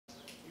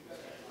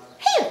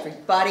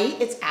everybody,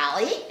 it's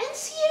Allie and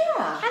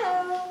Sierra.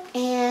 Hello.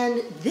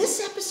 And this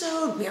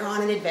episode, we're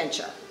on an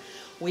adventure.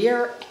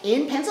 We're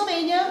in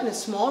Pennsylvania in a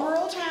small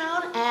rural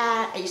town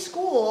at a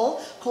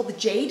school called the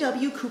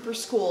J.W. Cooper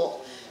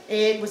School.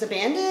 It was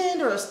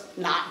abandoned or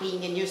not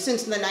being in use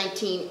since the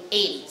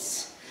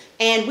 1980s.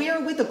 And we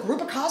are with a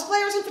group of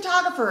cosplayers and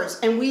photographers,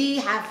 and we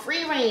have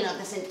free reign of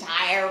this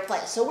entire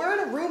place. So we're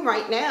in a room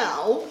right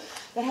now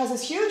that has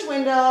this huge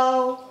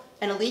window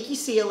and a leaky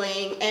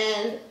ceiling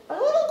and a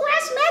little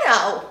grass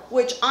meadow,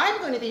 which I'm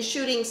going to be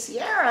shooting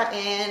Sierra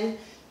in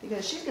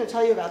because she's going to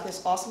tell you about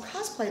this awesome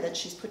cosplay that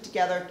she's put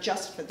together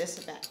just for this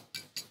event.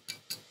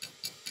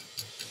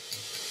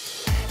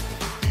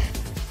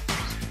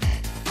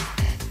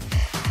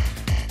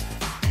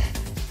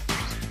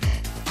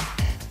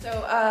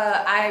 So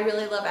I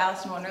really love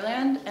Alice in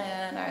Wonderland,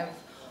 and I've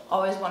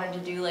always wanted to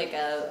do like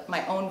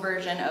my own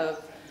version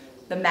of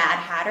the Mad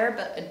Hatter,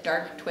 but a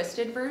dark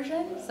twisted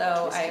version.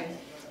 So I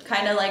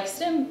kind of like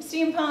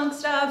steampunk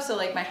stuff. So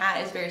like my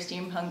hat is very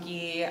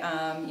steampunky.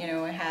 You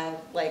know, I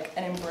have like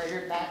an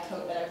embroidered back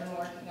coat that I've been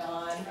working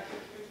on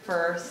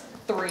for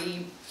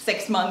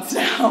 6 months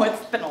now.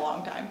 It's been a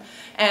long time.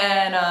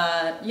 And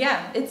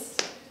yeah, it's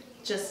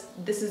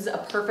just, this is a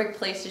perfect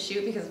place to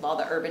shoot because of all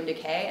the urban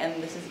decay,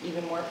 and this is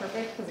even more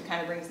perfect because it kind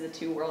of brings the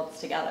two worlds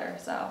together.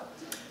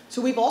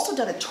 So we've also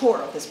done a tour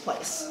of this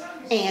place,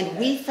 and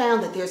we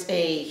found that there's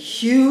a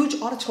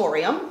huge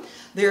auditorium.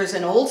 There's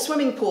an old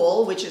swimming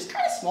pool, which is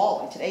kind of small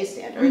by today's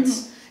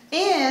standards.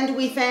 And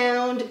we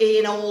found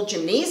an old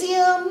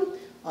gymnasium,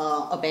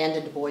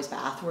 abandoned boys'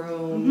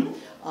 bathroom,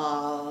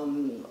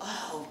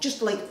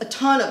 just like a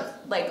ton of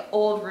like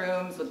old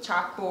rooms with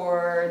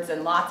chalkboards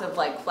and lots of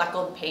like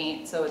fleckled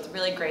paint. So it's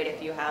really great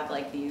if you have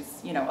like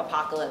these, you know,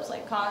 apocalypse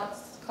like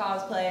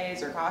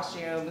cosplays or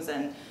costumes,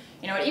 and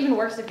you know, it even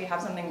works if you have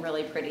something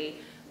really pretty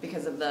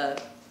because of the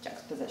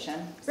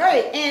juxtaposition. So.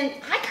 Right, and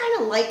I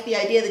kind of like the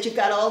idea that you've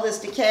got all this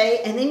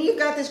decay and then you've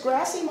got this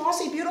grassy,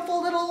 mossy,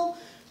 beautiful little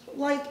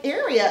like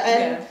area,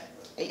 and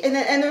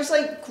and there's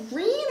like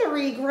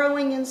greenery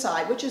growing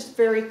inside, which is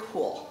very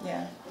cool.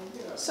 Yeah.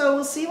 So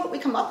we'll see what we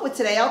come up with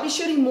today. I'll be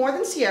shooting more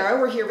than Sierra.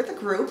 We're here with a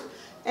group,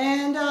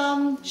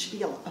 and it should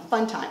be a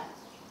fun time.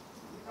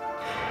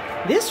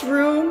 This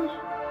room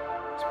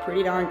is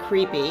pretty darn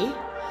creepy.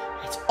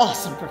 It's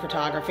awesome for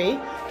photography.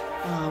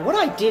 What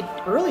I did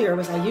earlier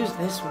was I used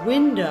this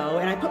window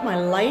and I put my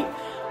light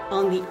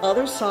on the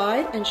other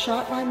side and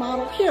shot my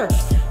model here.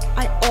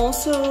 I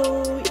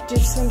also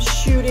did some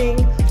shooting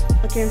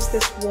against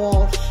this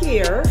wall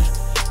here.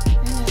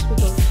 And as we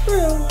go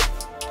through,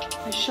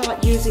 I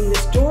shot using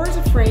this door as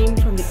a frame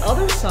from the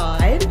other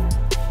side.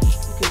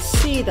 You can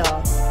see the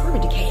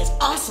urban decay is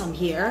awesome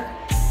here.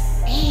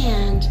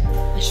 And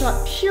I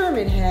shot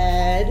Pyramid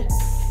Head.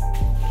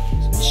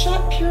 So I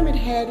shot Pyramid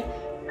Head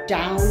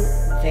down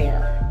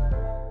there.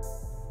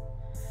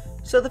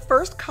 So the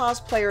first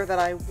cosplayer that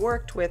I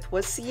worked with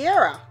was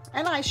Sierra,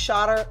 and I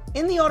shot her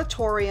in the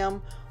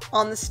auditorium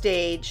on the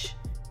stage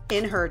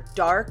in her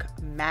dark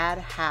Mad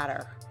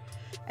Hatter.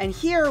 And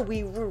here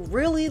we were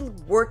really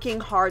working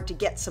hard to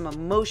get some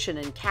emotion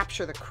and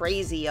capture the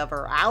crazy of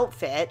her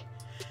outfit.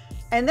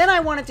 And then I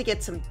wanted to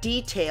get some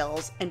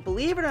details, and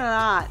believe it or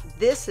not,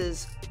 this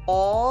is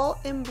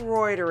all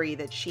embroidery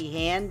that she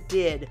hand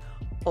did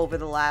over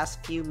the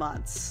last few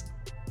months.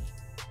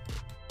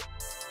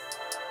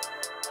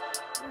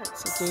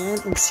 So Dan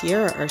and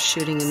Sierra are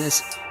shooting in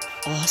this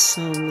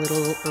awesome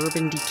little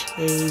urban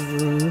decay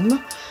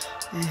room.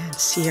 And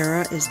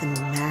Sierra is the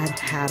Mad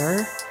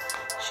Hatter.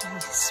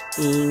 She's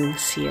being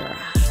Sierra.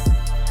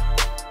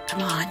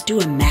 Come on, do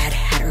a Mad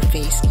Hatter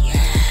face.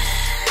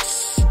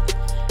 Yes!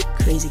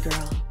 Crazy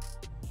girl.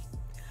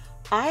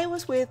 I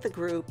was with the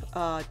group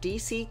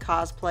DC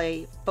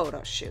Cosplay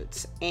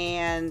Photoshoots,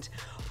 and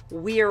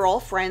we are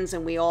all friends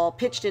and we all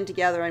pitched in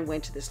together and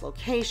went to this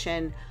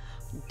location.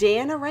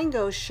 Dan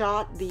Arango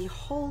shot the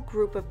whole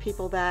group of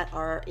people that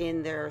are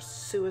in their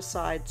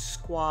Suicide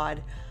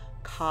Squad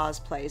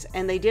cosplays,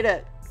 and they did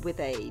it with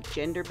a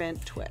gender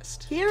bent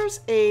twist. Here's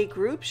a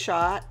group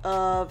shot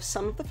of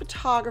some of the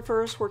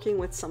photographers working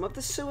with some of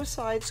the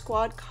Suicide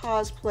Squad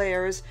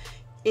cosplayers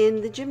in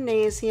the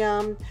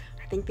gymnasium.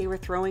 I think they were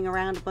throwing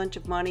around a bunch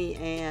of money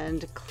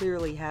and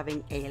clearly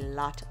having a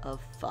lot of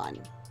fun.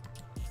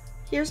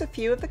 Here's a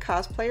few of the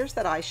cosplayers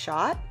that I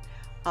shot.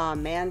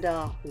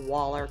 Amanda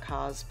Waller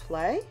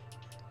cosplay,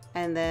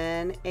 and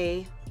then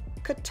a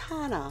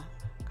katana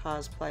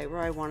cosplay where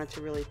I wanted to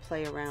really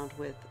play around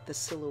with the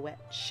silhouette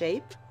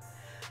shape.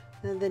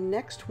 And the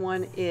next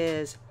one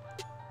is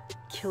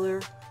Killer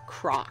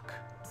Croc,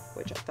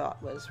 which I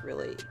thought was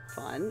really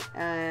fun,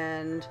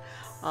 and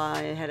I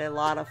had a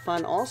lot of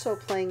fun also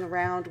playing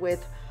around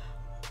with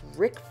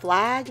Rick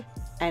Flag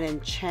and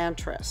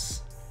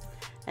Enchantress.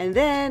 And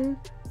then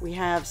we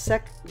have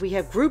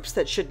groups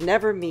that should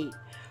never meet,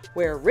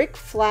 where Rick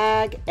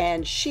Flag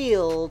and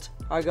Shield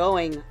are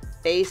going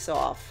face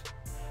off.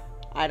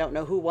 I don't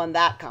know who won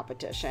that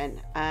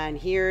competition. And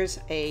here's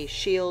a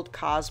Shield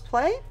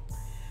cosplay.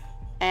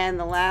 And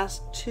the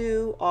last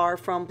two are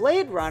from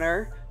Blade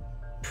Runner,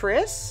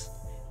 Pris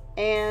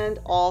and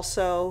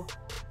also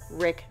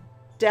Rick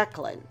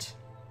Declant.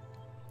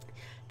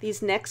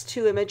 These next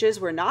two images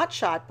were not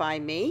shot by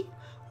me.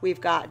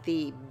 We've got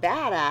the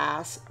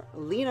badass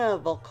Lena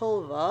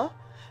Volkova,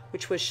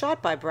 which was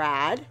shot by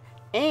Brad,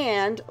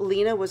 and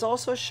Lena was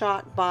also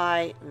shot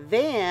by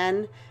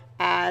Van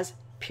as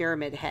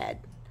Pyramid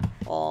Head.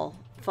 All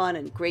fun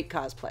and great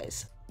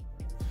cosplays.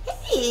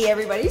 Hey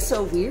everybody,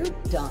 so we're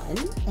done,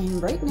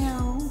 and right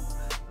now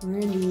we're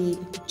in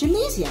the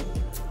gymnasium.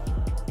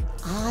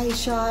 I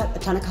shot a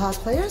ton of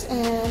cosplayers,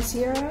 and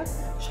Sierra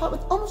shot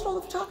with almost all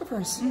the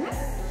photographers.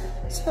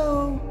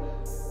 So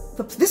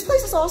this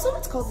place is awesome.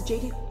 It's called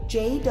the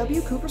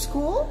J.W. Cooper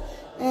School,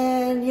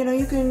 and you know,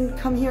 you can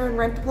come here and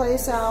rent the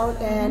place out,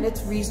 and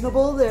it's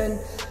reasonable. Then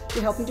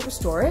you're helping to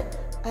restore it,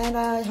 and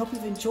I hope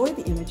you've enjoyed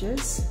the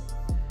images.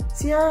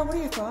 Sierra, what are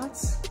your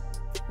thoughts?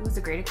 It was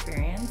a great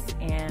experience,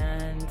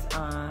 and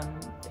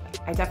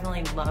I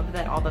definitely love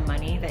that all the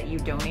money that you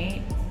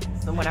donate,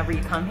 so whenever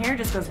you come here,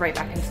 just goes right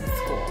back into the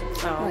school.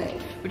 So,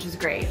 which is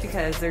great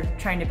because they're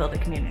trying to build a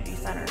community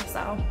center.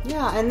 So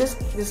yeah, and this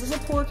is a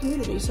poor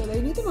community, so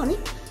they need the money.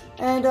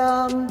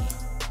 And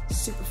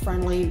super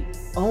friendly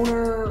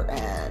owner,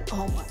 and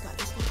oh my god,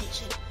 this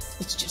location,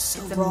 it's just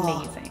so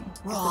raw. Amazing.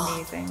 It's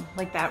amazing.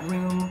 Like that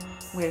room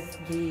with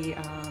the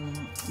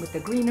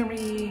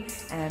greenery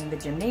and the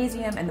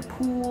gymnasium and the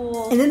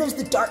pool. And then there's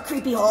the dark,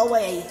 creepy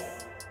hallway.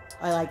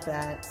 I like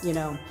that. You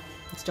know,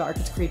 it's dark,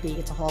 it's creepy,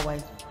 it's a hallway.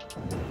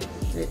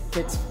 It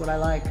fits what I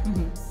like.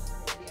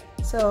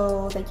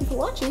 So thank you for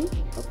watching.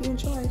 Hope you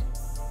enjoyed.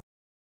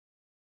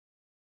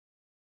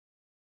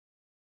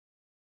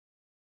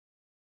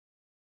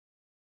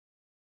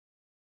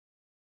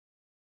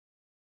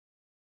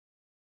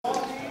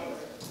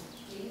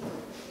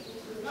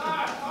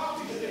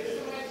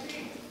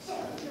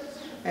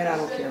 And I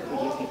don't care if we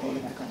do people in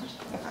the background.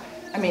 Okay.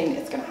 I mean,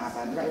 it's gonna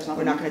happen.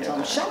 We're not gonna tell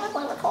them, shut up,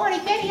 we're recording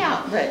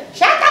video. But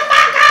shut the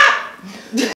fuck up!